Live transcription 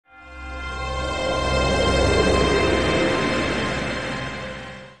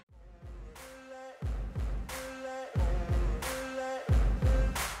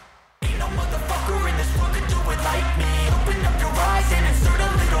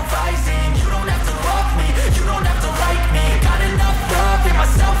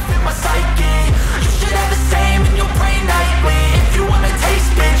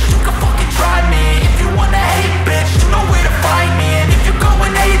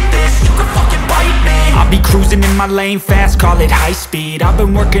my lane fast, call it high speed. I've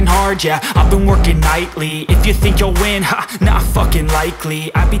been working hard, yeah, I've been working nightly. If you think you'll win, ha, not fucking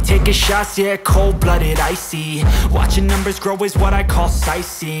likely. I be taking shots, yeah, cold-blooded, icy. Watching numbers grow is what I call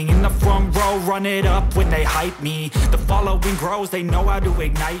sightseeing. In the front row, run it up when they hype me. The following grows, they know how to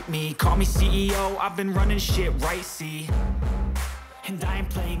ignite me. Call me CEO, I've been running shit right, see. And I ain't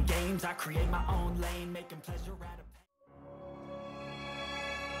playing games, I create my own lane, making pleasure out of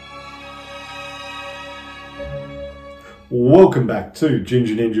Welcome back to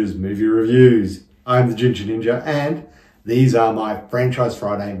Ginger Ninja's Movie Reviews. I'm the Ginger Ninja and these are my Franchise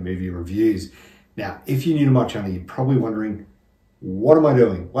Friday movie reviews. Now, if you're new to my channel, you're probably wondering, what am I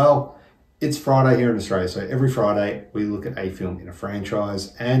doing? Well, it's Friday here in Australia, so every Friday we look at a film in a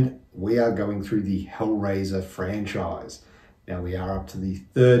franchise and we are going through the Hellraiser franchise. Now, we are up to the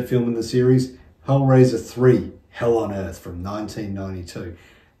third film in the series, Hellraiser 3, Hell on Earth from 1992.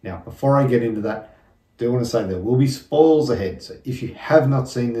 Now, before I get into that, I do want to say there will be spoilers ahead. So if you have not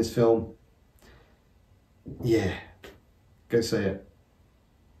seen this film, yeah, go see it.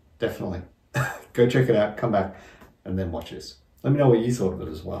 Definitely. Go check it out, come back, and then watch this. Let me know what you thought of it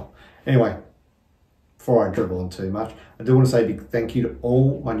as well. Anyway, before I dribble on too much, I do want to say a big thank you to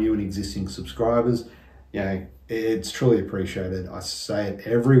all my new and existing subscribers. You know, it's truly appreciated. I say it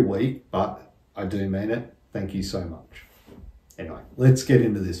every week, but I do mean it. Thank you so much. Anyway, let's get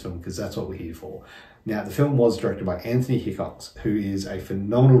into this film because that's what we're here for. Now, the film was directed by Anthony Hickox, who is a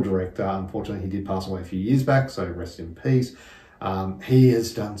phenomenal director. Unfortunately, he did pass away a few years back, so rest in peace. He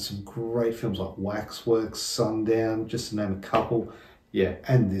has done some great films like Waxworks, Sundown, just to name a couple. Yeah,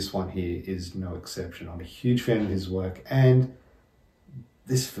 and this one here is no exception. I'm a huge fan of his work, and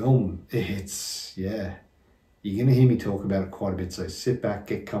this film, it's, yeah, you're going to hear me talk about it quite a bit, so sit back,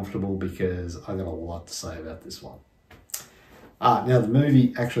 get comfortable, because I've got a lot to say about this one. Now, the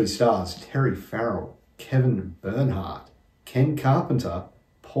movie actually stars Terry Farrell, Kevin Bernhardt, Ken Carpenter,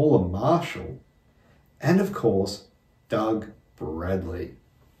 Paula Marshall, and of course, Doug Bradley.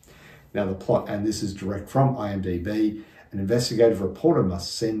 Now, the plot, and this is direct from IMDb, an investigative reporter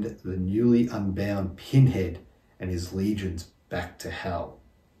must send the newly unbound Pinhead and his legions back to hell.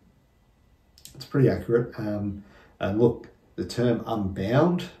 It's pretty accurate. And look, the term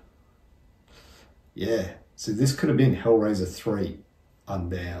unbound, yeah. So this could have been Hellraiser 3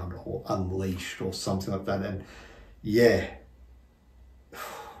 Unbound or Unleashed or something like that. And yeah,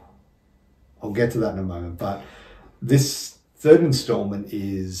 I'll get to that in a moment. But this third installment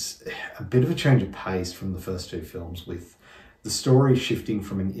is a bit of a change of pace from the first two films, with the story shifting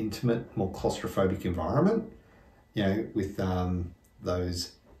from an intimate, more claustrophobic environment, you know, with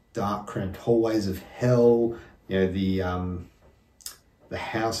those dark, cramped hallways of hell, you know, the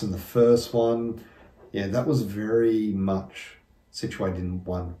house in the first one. Yeah, that was very much situated in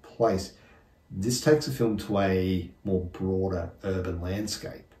one place. This takes the film to a more broader urban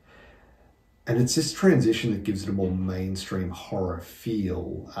landscape. And it's this transition that gives it a more mainstream horror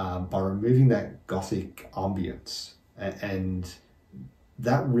feel by removing that gothic ambience. And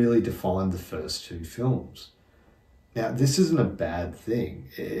that really defined the first two films. Now, this isn't a bad thing.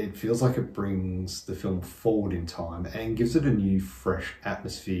 It feels like it brings the film forward in time and gives it a new, fresh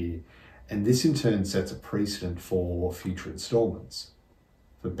atmosphere. And this in turn sets a precedent for future installments,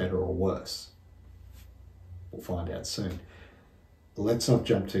 for better or worse. We'll find out soon. Let's not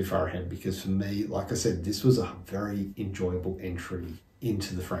jump too far ahead, because for me, like I said, this was a very enjoyable entry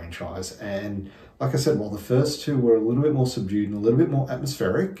into the franchise. And like I said, while the first two were a little bit more subdued and a little bit more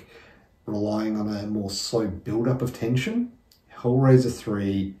atmospheric, relying on a more slow build-up of tension, Hellraiser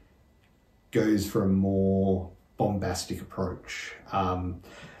 3 goes for a more bombastic approach.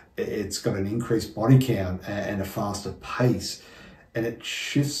 It's got an increased body count and a faster pace, and it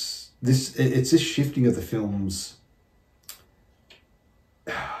shifts this. It's this shifting of the film's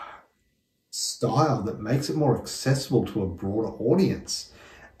style that makes it more accessible to a broader audience.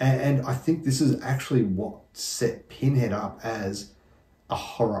 And I think this is actually what set Pinhead up as a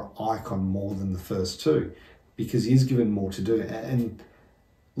horror icon more than the first two, because he's given more to do. And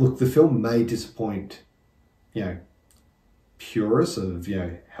look, the film may disappoint, you know, purists of, you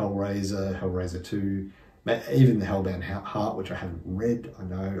know, Hellraiser, Hellraiser 2, even the Hellbound Heart, which I haven't read. I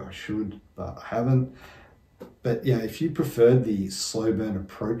know I should, but I haven't. But yeah, if you preferred the slow burn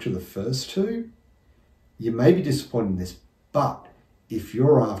approach of the first two, you may be disappointed in this. But if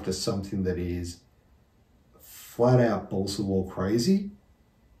you're after something that is flat out balls to the wall crazy,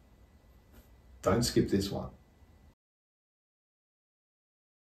 don't skip this one.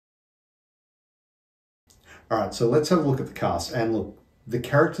 All right, so let's have a look at the cast. And look, the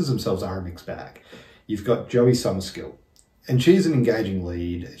characters themselves are a mixed bag. You've got Joey Summerskill, And she's an engaging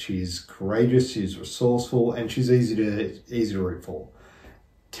lead. She's courageous, she's resourceful, and she's easy to root for.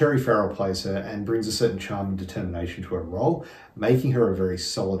 Terry Farrell plays her and brings a certain charm and determination to her role, making her a very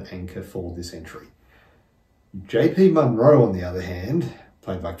solid anchor for this entry. J.P. Monroe, on the other hand,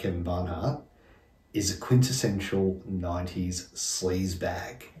 played by Kevin Bernhardt, is a quintessential 90s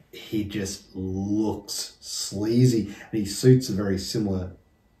sleazebag. He just looks sleazy, and he suits a very similar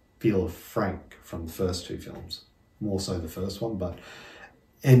feel of Frank from the first two films. More so the first one,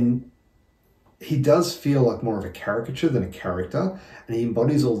 and he does feel like more of a caricature than a character, and he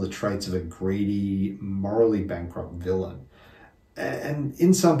embodies all the traits of a greedy, morally bankrupt villain. And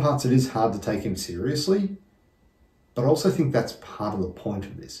in some parts it is hard to take him seriously, but I also think that's part of the point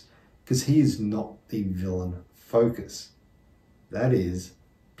of this, because he is not the villain focus. That is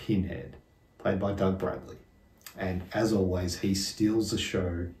Pinhead, played by Dougbradley. And as always, he steals the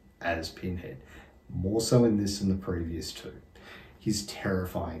show as Pinhead, more so in this than the previous two. He's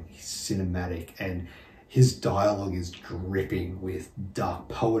terrifying, he's cinematic, and his dialogue is dripping with dark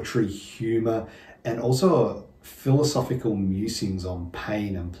poetry, humour, and also philosophical musings on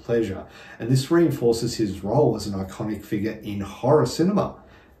pain and pleasure. And this reinforces his role as an iconic figure in horror cinema.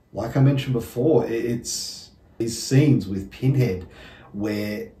 Like I mentioned before, it's these scenes with Pinhead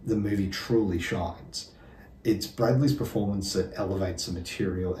where the movie truly shines. It's Bradley's performance that elevates the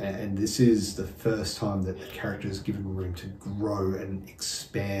material, and this is the first time that the character is given room to grow and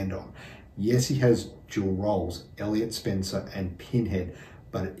expand on. Yes, he has dual roles, Elliot Spencer and Pinhead,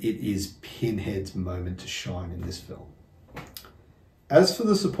 but it is Pinhead's moment to shine in this film. As for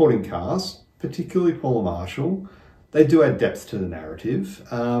the supporting cast, particularly Paula Marshall, they do add depth to the narrative,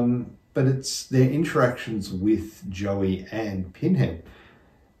 but it's their interactions with Joey and Pinhead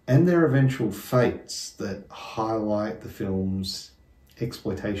and their eventual fates that highlight the film's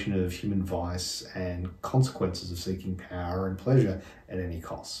exploitation of human vice and consequences of seeking power and pleasure at any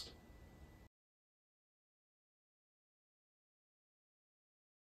cost.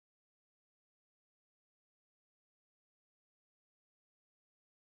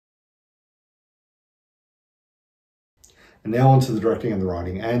 And now on to the directing and the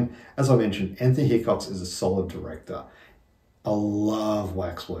writing. And as I mentioned, Anthony Hickox is a solid director. I love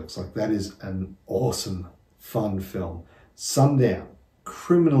Waxworks. Like, that is an awesome, fun film. Sundown,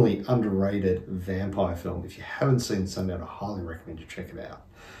 criminally underrated vampire film. If you haven't seen Sundown, I highly recommend you check it out.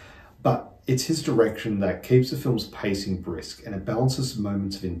 But it's his direction that keeps the film's pacing brisk, and it balances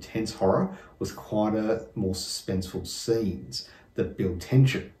moments of intense horror with quieter, more suspenseful scenes that build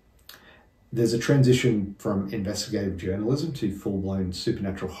tension. There's a transition from investigative journalism to full-blown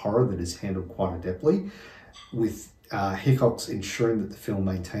supernatural horror that is handled quite adeptly, with Hickox ensuring that the film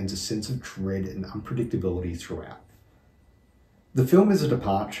maintains a sense of dread and unpredictability throughout. The film is a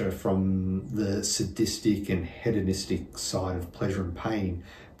departure from the sadistic and hedonistic side of pleasure and pain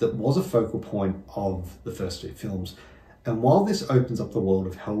that was a focal point of the first two films. And while this opens up the world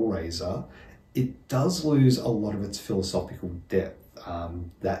of Hellraiser, it does lose a lot of its philosophical depth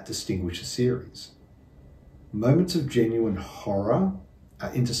that distinguish the series. Moments of genuine horror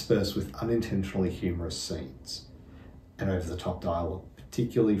are interspersed with unintentionally humorous scenes and over-the-top dialogue,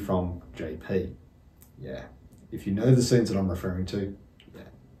 particularly from JP. Yeah, if you know the scenes that I'm referring to, yeah,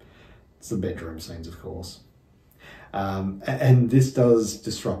 it's the bedroom scenes, of course. And this does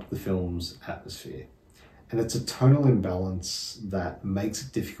disrupt the film's atmosphere. And it's a tonal imbalance that makes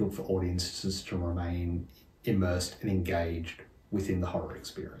it difficult for audiences to remain immersed and engaged within the horror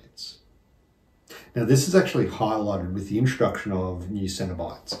experience. Now, this is actually highlighted with the introduction of new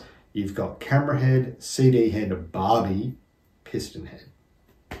cenobites. You've got camera head, CD head, Barbie, piston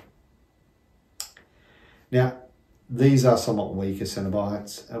head. Now, these are somewhat weaker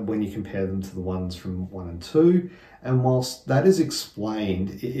cenobites when you compare them to the ones from 1 and 2. And whilst that is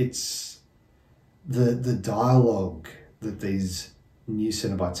explained, it's the dialogue that these new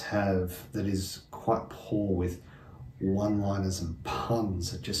cenobites have that is quite poor, with one-liners and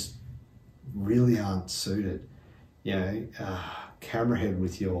puns that just really aren't suited. You know, camera head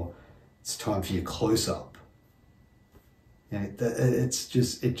with your, it's time for your close-up. You know,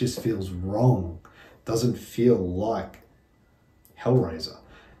 it just feels wrong. Doesn't feel like Hellraiser.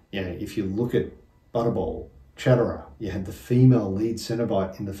 You know, if you look at Butterball, Chatterer, you had the female lead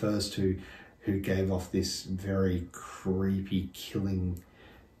cenobite in the first two who gave off this very creepy, killing,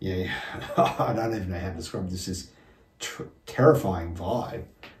 you know, I don't even know how to describe this, is terrifying vibe.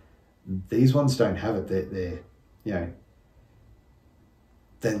 These ones don't have it. They're, you know,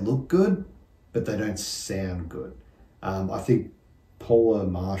 they look good, but they don't sound good. I think Paula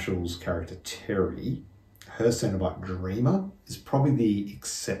Marshall's character Terry, her cenobite Dreamer, is probably the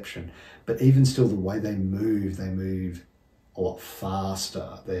exception. But even still, the way they move a lot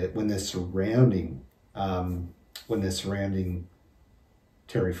faster. When they're surrounding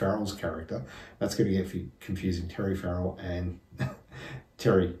Terry Farrell's character, that's going to get confusing, Terry Farrell and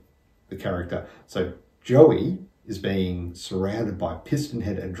Terry, the character. So Joey is being surrounded by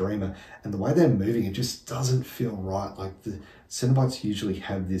Pistonhead and Dreamer, and the way they're moving, it just doesn't feel right. Like the Cenobites usually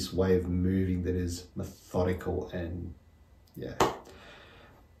have this way of moving that is methodical, and yeah.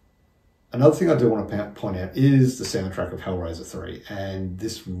 Another thing I do want to point out is the soundtrack of Hellraiser 3, and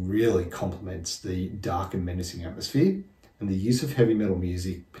this really complements the dark and menacing atmosphere, and the use of heavy metal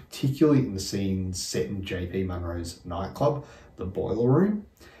music, particularly in the scenes set in JP Monroe's nightclub, the Boiler Room.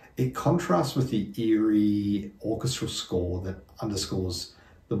 It contrasts with the eerie orchestral score that underscores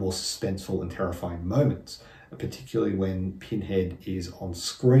the more suspenseful and terrifying moments, particularly when Pinhead is on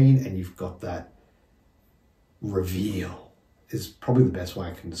screen and you've got that reveal, is probably the best way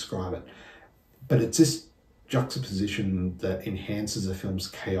I can describe it. But it's this juxtaposition that enhances the film's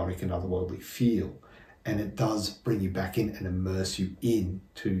chaotic and otherworldly feel, and it does bring you back in and immerse you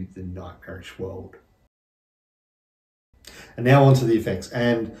into the nightmarish world. And now onto the effects.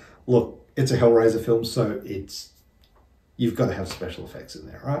 And look, it's a Hellraiser film, so you've got to have special effects in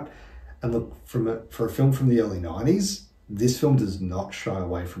there, right? And look, for a film from the early 90s, this film does not shy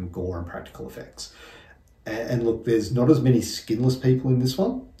away from gore and practical effects. And look, there's not as many skinless people in this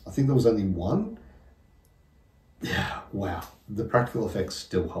one. I think there was only one. Yeah, wow. The practical effects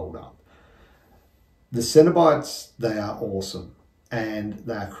still hold up. The Cenobites, they are awesome. And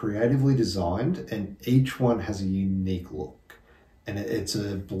they are creatively designed, and each one has a unique look. And it's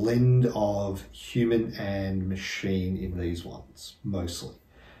a blend of human and machine in these ones, mostly.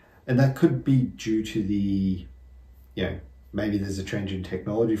 And that could be due to the, maybe there's a change in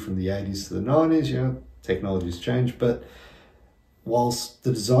technology from the 80s to the 90s, technology's changed, but whilst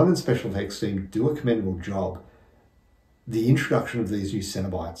the design and special effects team do a commendable job, the introduction of these new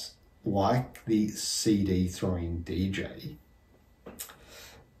Cenobites, like the CD throwing DJ,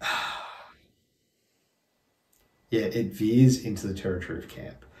 yeah, it veers into the territory of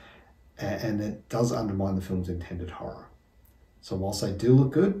camp, and it does undermine the film's intended horror. So whilst they do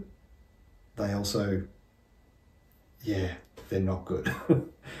look good, they also, they're not good.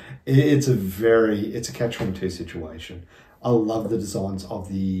 It's a catch-22 situation. I love the designs of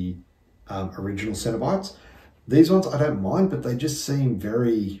the original Cenobites. These ones I don't mind, but they just seem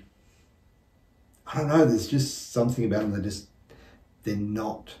very, I don't know, there's just something about them that they're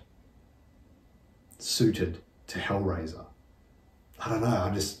not suited to Hellraiser. I don't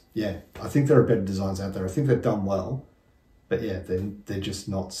know, I think there are better designs out there. I think they've done well, but yeah, they're just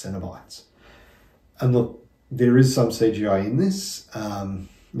not Cenobites. And look, there is some CGI in this.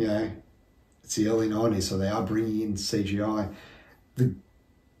 It's the early 90s, so they are bringing in CGI.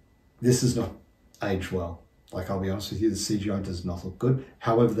 This is not aged well. Like, I'll be honest with you, the CGI does not look good.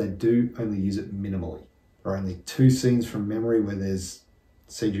 However, they do only use it minimally. There are only 2 scenes from memory where there's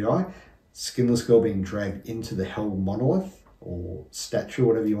CGI. Skinless girl being dragged into the Hell monolith, or statue,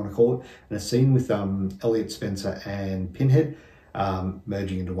 whatever you want to call it, and a scene with Elliot Spencer and Pinhead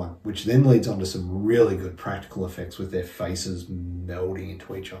merging into one, which then leads on to some really good practical effects with their faces melding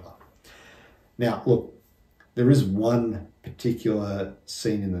into each other. Now, look, there is one particular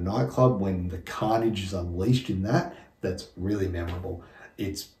scene in the nightclub when the carnage is unleashed in that's really memorable.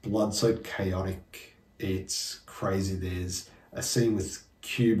 It's blood-soaked, chaotic, it's crazy. There's a scene with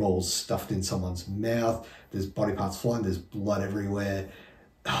cue balls stuffed in someone's mouth, there's body parts flying, there's blood everywhere.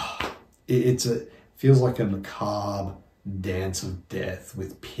 It feels like a macabre dance of death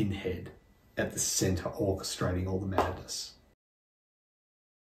with Pinhead at the center orchestrating all the madness.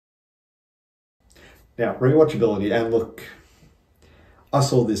 Now, rewatchability, and look, I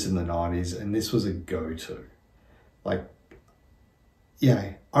saw this in the 90s and this was a go-to. Like,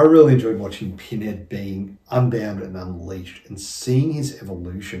 I really enjoyed watching Pinhead being unbound and unleashed and seeing his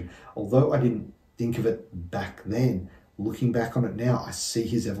evolution. Although I didn't think of it back then, looking back on it now, I see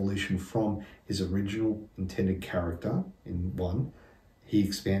his evolution from his original intended character in 1. He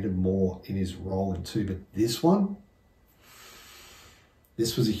expanded more in his role in 2, but this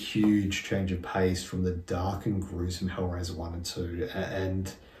was a huge change of pace from the dark and gruesome Hellraiser 1 and 2.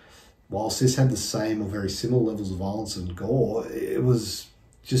 And whilst this had the same or very similar levels of violence and gore, it was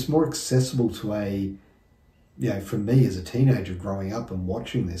just more accessible to for me as a teenager growing up and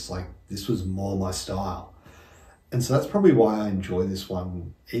watching this, like, this was more my style. And so that's probably why I enjoy this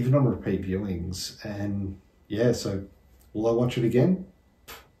one, even on repeat viewings. And so will I watch it again?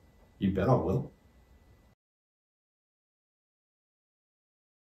 You bet I will.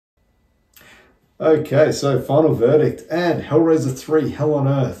 Okay, so final verdict, and Hellraiser 3, Hell on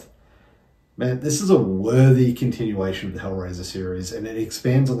Earth. Man, this is a worthy continuation of the Hellraiser series, and it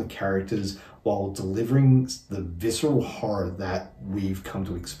expands on the characters while delivering the visceral horror that we've come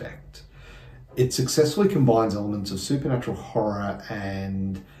to expect. It successfully combines elements of supernatural horror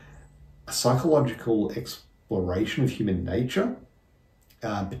and a psychological exploration of human nature,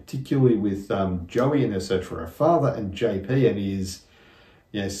 particularly with Joey in her search for her father and JP and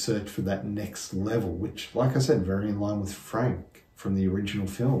his search for that next level, which, like I said, very in line with Frank from the original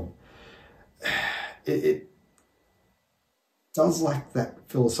film. It does lack that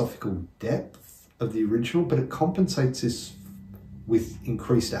philosophical depth of the original, but it compensates this with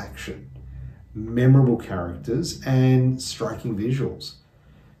increased action, memorable characters, and striking visuals.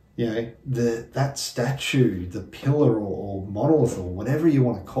 That statue, the pillar or monolith or whatever you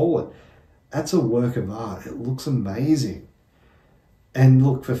want to call it, that's a work of art. It looks amazing. And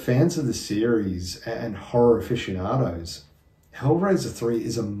look, for fans of the series and horror aficionados, Hellraiser 3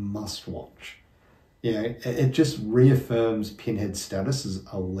 is a must-watch. It just reaffirms Pinhead's status as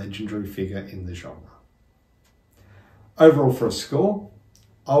a legendary figure in the genre. Overall, for a score,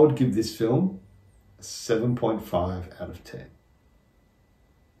 I would give this film a 7.5 out of 10.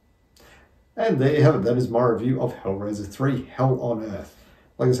 And there you have it. That is my review of Hellraiser 3, Hell on Earth.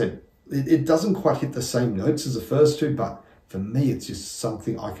 Like I said, it doesn't quite hit the same notes as the first two, but for me, it's just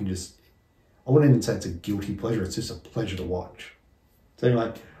something I wouldn't even say it's a guilty pleasure. It's just a pleasure to watch. So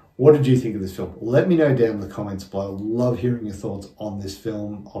anyway, what did you think of this film? Let me know down in the comments below. I love hearing your thoughts on this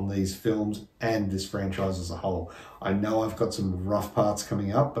film, on these films, and this franchise as a whole. I know I've got some rough parts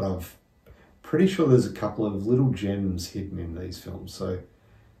coming up, but I'm pretty sure there's a couple of little gems hidden in these films. So,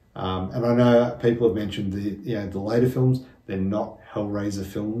 and I know people have mentioned the later films. They're not Hellraiser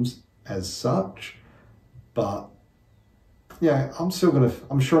films as such, but I'm sure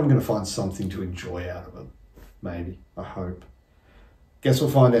I'm gonna find something to enjoy out of it. Maybe, I hope. Guess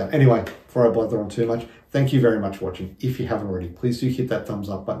we'll find out. Anyway, before I blather on too much, thank you very much for watching. If you haven't already, please do hit that thumbs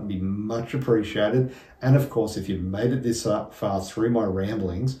up button, be much appreciated. And of course, if you've made it this far through my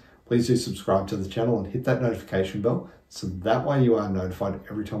ramblings, please do subscribe to the channel and hit that notification bell, so that way you are notified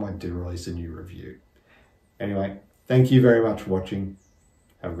every time I do release a new review. Anyway, thank you very much for watching.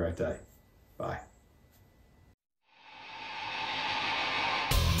 Have a great day. Bye.